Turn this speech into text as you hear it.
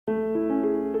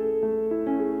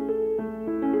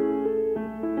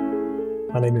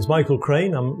My name is Michael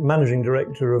Crane. I'm Managing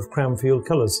Director of Cranfield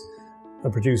Colours, a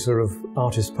producer of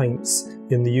artist paints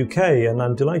in the UK, and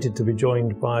I'm delighted to be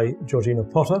joined by Georgina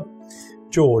Potter.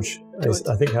 George is,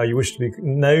 I think, how you wish to be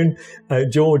known.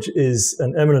 George is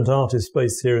an eminent artist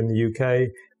based here in the UK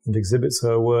and exhibits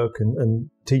her work and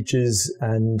teaches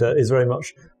and is very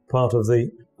much part of the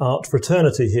art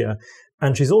fraternity here.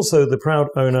 And she's also the proud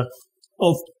owner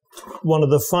of one of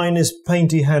the finest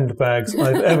painty handbags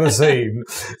I've ever seen.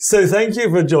 So thank you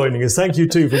for joining us. Thank you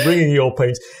too for bringing your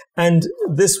paint. And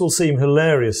this will seem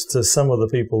hilarious to some of the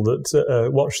people that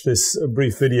watch this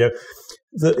brief video,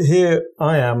 that here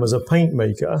I am as a paint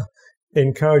maker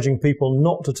encouraging people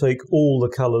not to take all the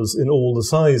colours in all the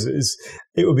sizes.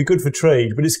 It would be good for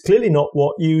trade, but it's clearly not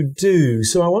what you do.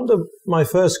 So I wonder, my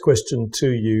first question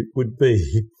to you would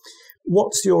be,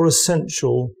 what's your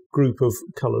essential group of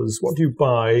colours? What do you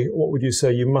buy? What would you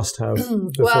say you must have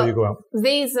before you go out?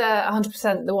 These are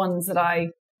 100% the ones that I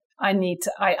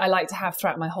like to have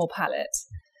throughout my whole palette.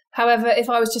 However, if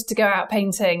I was just to go out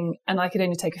painting and I could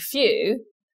only take a few,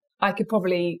 I could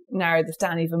probably narrow this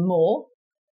down even more.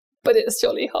 But it's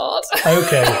jolly hard.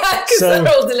 Okay. Because so they're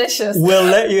all delicious. We'll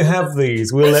let you have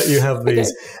these. We'll let you have these.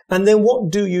 Okay. And then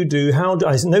what do you do? I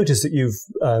noticed that you've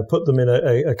put them in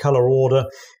a colour order.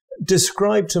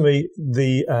 Describe to me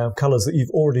the colours that you've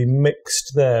already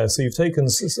mixed there. So you've taken,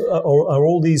 are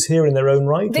all these here in their own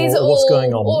right? These are what's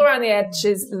going on? All around the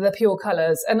edges, the pure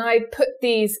colours. And I put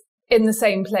these in the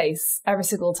same place every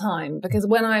single time, because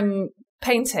when I'm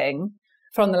painting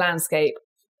from the landscape,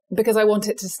 because I want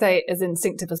it to stay as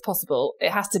instinctive as possible, it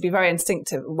has to be very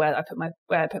instinctive where I put my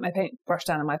paintbrush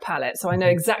down in my palette. So I know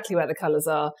exactly where the colours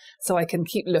are, so I can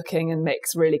keep looking and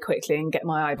mix really quickly and get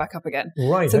my eye back up again.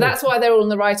 Right. So that's why they're all in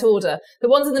the right order. The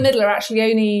ones in the middle are actually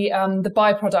only the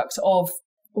byproduct of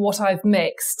what I've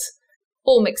mixed,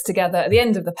 all mixed together. At the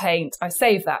end of the paint, I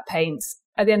save that paint.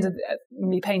 At the end of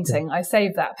me painting, I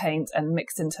save that paint and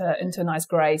mixed into a nice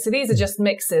grey. So these are just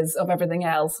mixes of everything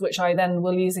else, which I then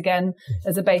will use again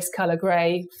as a base colour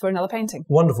grey for another painting.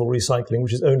 Wonderful recycling,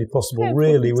 which is only possible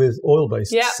really with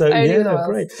oil-based. Yeah, so only with oils.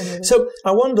 Great. So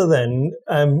I wonder then,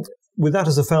 with that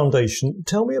as a foundation,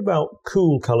 tell me about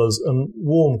cool colours and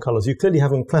warm colours. You clearly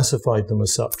haven't classified them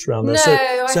as such around there. No, so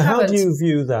I haven't. How do you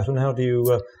view that, and how do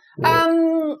you?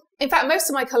 In fact, most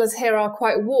of my colours here are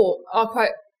quite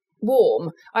warm.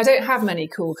 I don't have many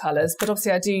cool colours, but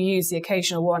obviously I do use the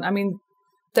occasional one. I mean,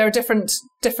 there are different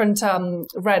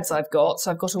reds I've got.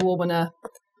 So I've got a warm and a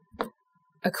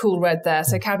cool red there.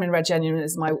 So cadmium red genuine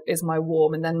is my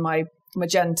warm, and then my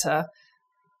magenta.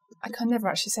 I can never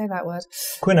actually say that word.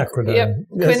 Quinacridone. Yep.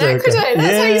 Quinacridone,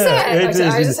 that's how you say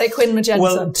it. I just say quin magenta.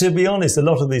 Well, to be honest, a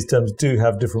lot of these terms do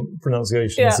have different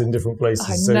pronunciations in different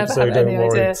places. I never had any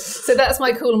idea. So that's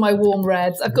my cool and my warm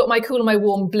reds. I've got my cool and my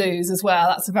warm blues as well.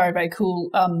 That's a very, very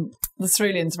cool, the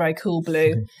cerulean's a very cool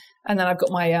blue. And then I've got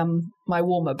my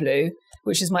warmer blue,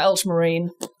 which is my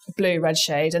ultramarine blue red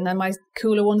shade. And then my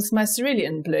cooler one's my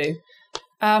cerulean blue.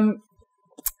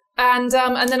 And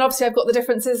then obviously I've got the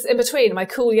differences in between. My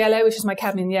cool yellow, which is my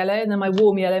cadmium yellow, and then my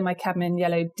warm yellow, my cadmium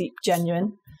yellow deep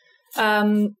genuine. These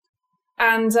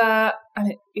are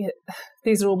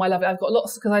all my lovely. I've got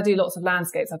lots, because I do lots of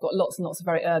landscapes. I've got lots and lots of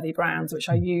very earthy browns, which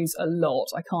I use a lot.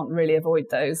 I can't really avoid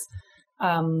those.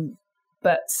 I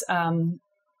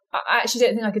actually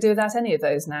don't think I could do without any of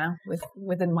those now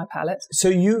within my palette. So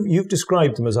you've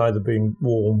described them as either being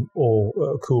warm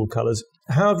or cool colours.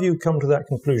 How have you come to that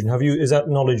conclusion? Is that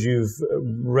knowledge you've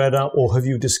read up, or have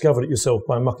you discovered it yourself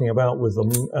by mucking about with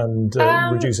them and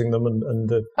reducing them?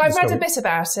 I've read a bit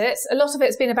about it. A lot of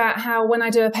it's been about how when I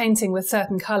do a painting with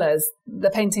certain colours, the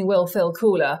painting will feel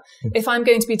cooler. If I'm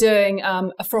going to be doing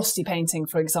a frosty painting,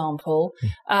 for example,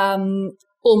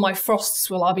 all my frosts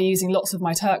I'll be using lots of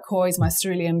my turquoise, my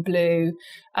cerulean blue.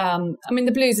 I mean,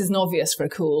 the blues isn't obvious for a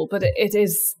cool, but it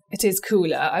is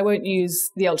cooler. I won't use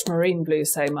the ultramarine blue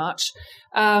so much.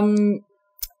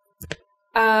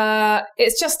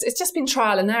 It's just been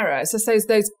trial and error. So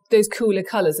those cooler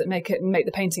colours that make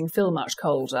the painting feel much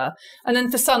colder. And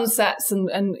then for sunsets and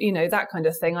that kind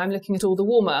of thing, I'm looking at all the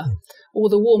warmer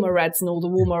reds and all the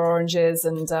warmer oranges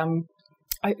and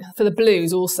for the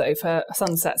blues also, for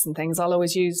sunsets and things, I'll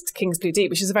always use King's Blue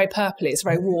Deep, which is very purpley. It's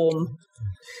very warm.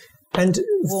 And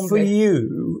warm for blue.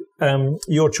 you,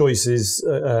 your choice is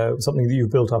something that you've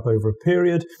built up over a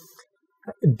period.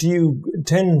 Do you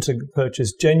tend to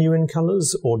purchase genuine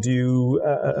colours, or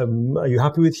are you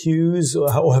happy with hues,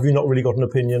 or have you not really got an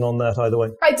opinion on that either way?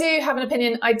 I do have an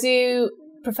opinion. I do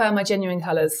prefer my genuine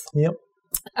colours. Yep.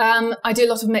 I do a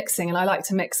lot of mixing, and I like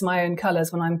to mix my own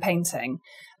colours when I'm painting.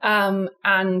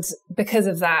 And because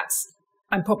of that,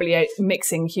 I'm probably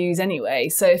mixing hues anyway.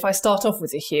 So if I start off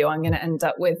with a hue, I'm going to end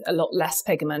up with a lot less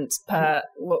pigment per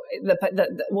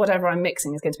whatever I'm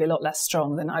mixing is going to be a lot less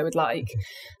strong than I would like.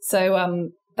 So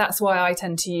that's why I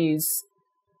tend to use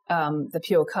the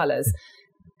pure colours.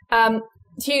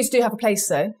 Hues do have a place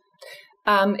though.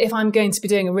 If I'm going to be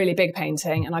doing a really big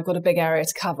painting and I've got a big area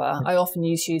to cover, I often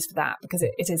use hues for that because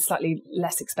it is slightly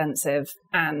less expensive,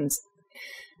 and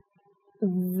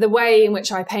the way in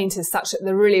which I paint is such that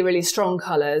the really, really strong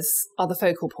colours are the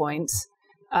focal point.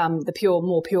 The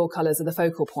more pure colours are the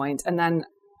focal point. And then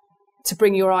to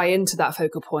bring your eye into that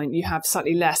focal point, you have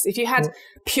slightly less. If you had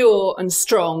pure and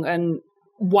strong and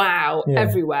wow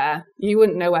everywhere, you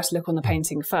wouldn't know where to look on the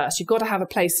painting first. You've got to have a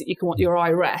place that you can want your eye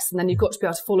rest, and then you've got to be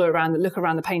able to follow around, look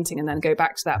around the painting, and then go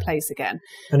back to that place again.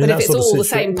 But if it's all the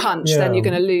same punch, then you're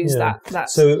going to lose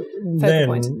that. So then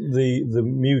point. the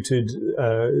muted,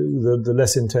 the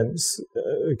less intense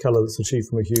colour that's achieved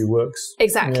from a hue works.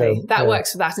 Exactly, that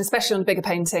works for that, and especially on bigger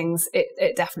paintings,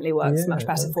 it definitely works much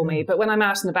better for me. But when I'm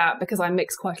out and about, because I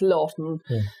mix quite a lot and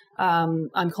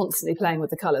I'm constantly playing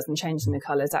with the colours and changing the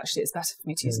colours, actually it's better for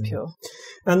me to use pure.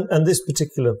 And this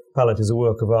particular palette is a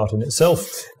work of art in itself.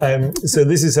 So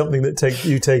this is something that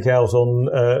you take out on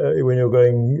when you're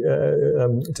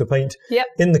going to paint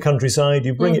in the countryside.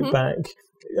 You bring it back.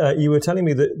 You were telling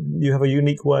me that you have a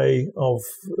unique way of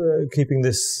keeping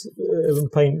this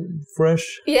paint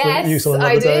fresh. Yes, for use on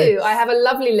I another day. do. I have a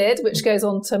lovely lid which goes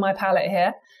onto my palette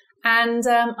here. And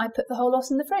I put the whole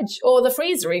lot in the fridge, or the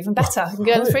freezer, even better. You can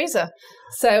go in the freezer.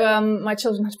 So my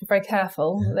children have to be very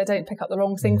careful that they don't pick up the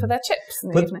wrong thing for their chips in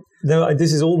the evening. No,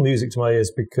 this is all music to my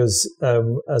ears because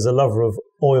as a lover of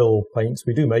oil paints,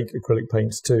 we do make acrylic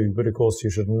paints too, but of course you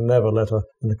should never let an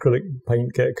acrylic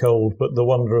paint get cold, but the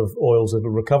wonder of oils, it'll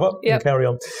recover and carry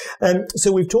on.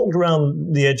 So we've talked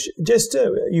around the edge. Just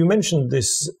you mentioned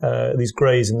these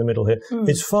greys in the middle here.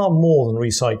 It's far more than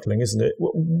recycling, isn't it?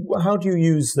 How do you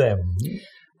use them?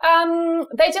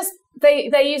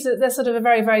 They use they're sort of a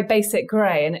very, very basic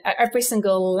grey, and every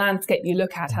single landscape you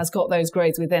look at has got those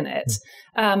greys within it.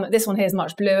 This one here is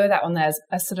much bluer. That one there's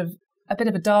a sort of a bit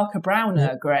of a darker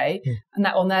browner grey, and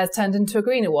that one there's turned into a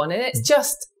greener one. And it's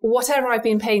just whatever I've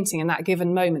been painting in that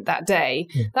given moment that day,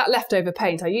 that leftover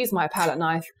paint, I use my palette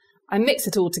knife, I mix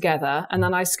it all together, and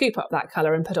then I scoop up that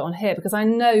colour and put it on here because I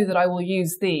know that I will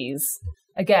use these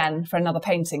again for another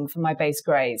painting for my base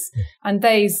greys. And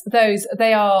they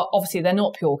are obviously, they're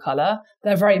not pure colour.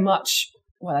 They're very much,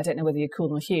 well, I don't know whether you call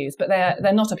them hues, but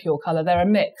they're not a pure colour. They're a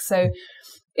mix. So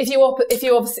if you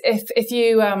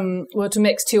were to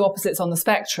mix two opposites on the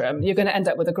spectrum, you're going to end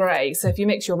up with a grey. So if you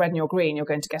mix your red and your green, you're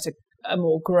going to get a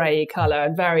more grey colour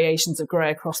and variations of grey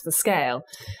across the scale.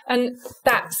 And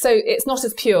so it's not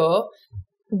as pure,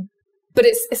 but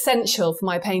it's essential for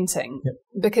my painting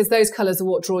because those colours are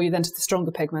what draw you then to the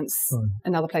stronger pigments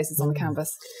in other places on the canvas.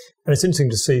 And it's interesting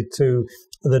to see too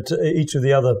that each of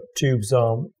the other tubes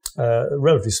are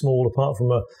relatively small, apart from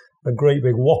a great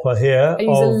big whopper here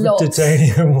of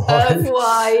titanium white. Of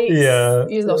white. Yeah.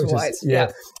 Use a lot of white.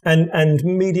 Yeah. And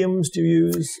mediums do you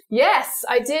use? Yes,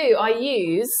 I do. I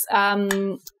use,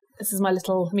 this is my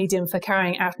little medium for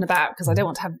carrying out and about because I don't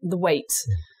want to have the weight.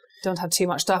 Don't have too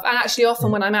much stuff. And actually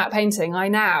often when I'm out painting, I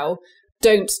now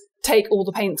don't take all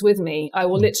the paints with me. I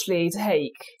will literally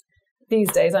take,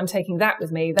 these days I'm taking that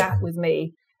with me,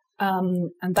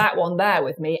 and that one there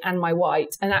with me, and my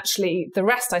white. And actually the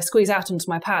rest I squeeze out onto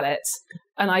my palette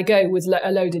and I go with a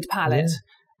loaded palette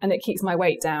and it keeps my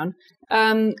weight down.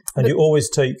 And you always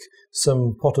take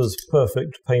some Potter's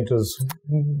Perfect Painters,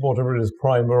 whatever it is,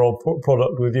 primer or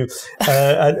product with you.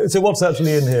 So what's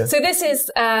actually in here? So this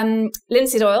is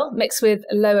linseed oil mixed with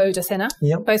low odour thinner,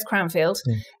 both Cranfield,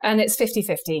 and it's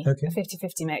 50-50, a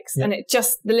 50-50 mix. And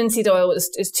the linseed oil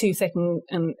is too thick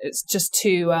and it's just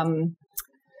too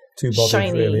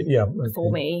shiny really.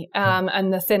 for me.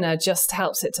 And the thinner just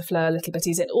helps it to flow a little bit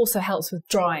easier. It also helps with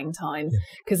drying time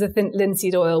because the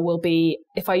linseed oil will be,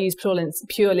 if I use pure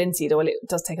linseed oil, it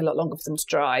does take a lot longer for them to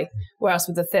dry. Whereas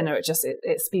with the thinner,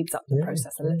 it speeds up the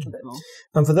process a little bit more.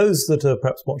 And for those that are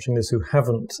perhaps watching this who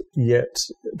haven't yet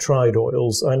tried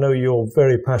oils, I know you're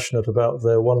very passionate about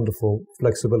their wonderful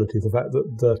flexibility, the fact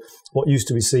that what used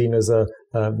to be seen as a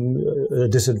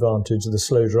disadvantage, the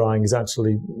slow drying, is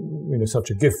actually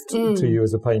such a gift to you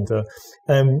as a painter.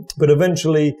 But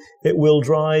eventually it will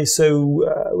dry. So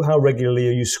how regularly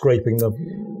are you scraping them?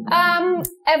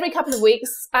 Every couple of weeks.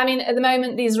 I mean, at the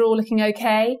moment, these are all looking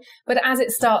okay. But as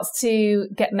it starts to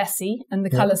get messy and the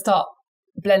colours start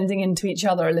blending into each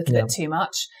other a little bit too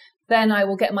much, then I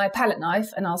will get my palette knife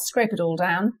and I'll scrape it all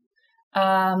down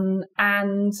and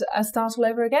I'll start all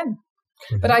over again.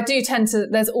 But I do tend to,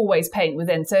 there's always paint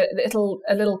within. So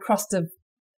a little crust of,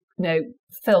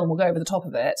 film will go over the top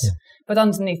of it. Yeah. But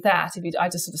underneath that, I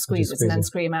just sort of squeeze it and then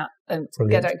scream out and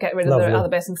get rid of the other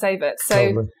bit and save it.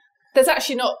 So there's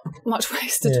actually not much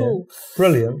waste at all.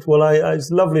 Brilliant. Well,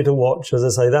 it's lovely to watch. As I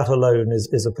say, that alone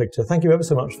is a picture. Thank you ever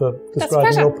so much for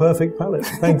describing your perfect palette.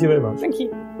 Thank you very much. Thank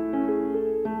you.